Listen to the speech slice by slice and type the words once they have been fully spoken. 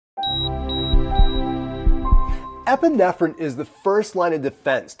Epinephrine is the first line of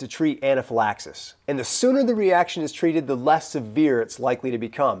defense to treat anaphylaxis, and the sooner the reaction is treated, the less severe it's likely to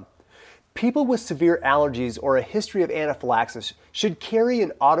become. People with severe allergies or a history of anaphylaxis should carry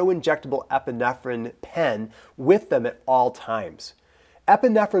an auto-injectable epinephrine pen with them at all times.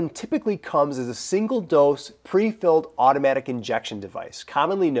 Epinephrine typically comes as a single-dose, pre-filled automatic injection device,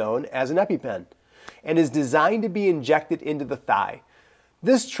 commonly known as an EpiPen, and is designed to be injected into the thigh.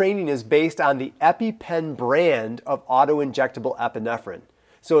 This training is based on the EpiPen brand of auto-injectable epinephrine.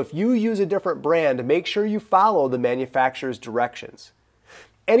 So if you use a different brand, make sure you follow the manufacturer's directions.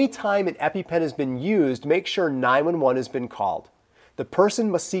 Anytime an EpiPen has been used, make sure 911 has been called. The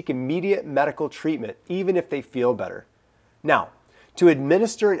person must seek immediate medical treatment, even if they feel better. Now, to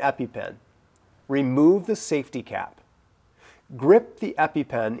administer an EpiPen, remove the safety cap. Grip the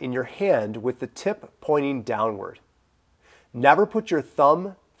EpiPen in your hand with the tip pointing downward. Never put your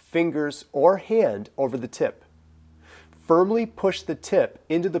thumb, fingers, or hand over the tip. Firmly push the tip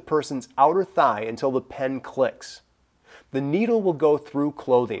into the person's outer thigh until the pen clicks. The needle will go through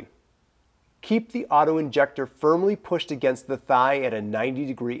clothing. Keep the auto-injector firmly pushed against the thigh at a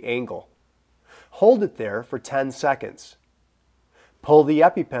 90-degree angle. Hold it there for 10 seconds. Pull the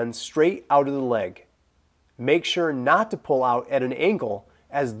EpiPen straight out of the leg. Make sure not to pull out at an angle,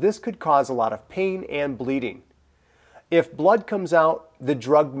 as this could cause a lot of pain and bleeding. If blood comes out, the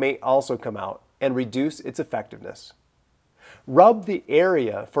drug may also come out and reduce its effectiveness. Rub the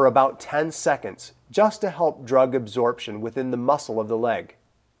area for about 10 seconds just to help drug absorption within the muscle of the leg.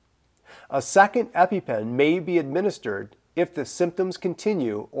 A second EpiPen may be administered if the symptoms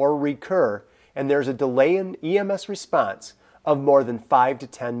continue or recur and there's a delay in EMS response of more than 5 to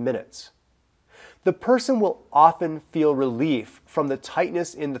 10 minutes. The person will often feel relief from the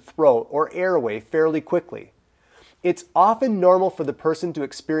tightness in the throat or airway fairly quickly. It's often normal for the person to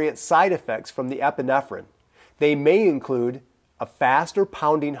experience side effects from the epinephrine. They may include a fast or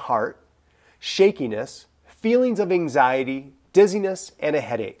pounding heart, shakiness, feelings of anxiety, dizziness, and a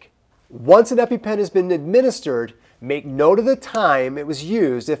headache. Once an EpiPen has been administered, make note of the time it was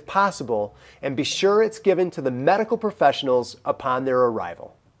used if possible, and be sure it's given to the medical professionals upon their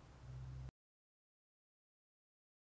arrival.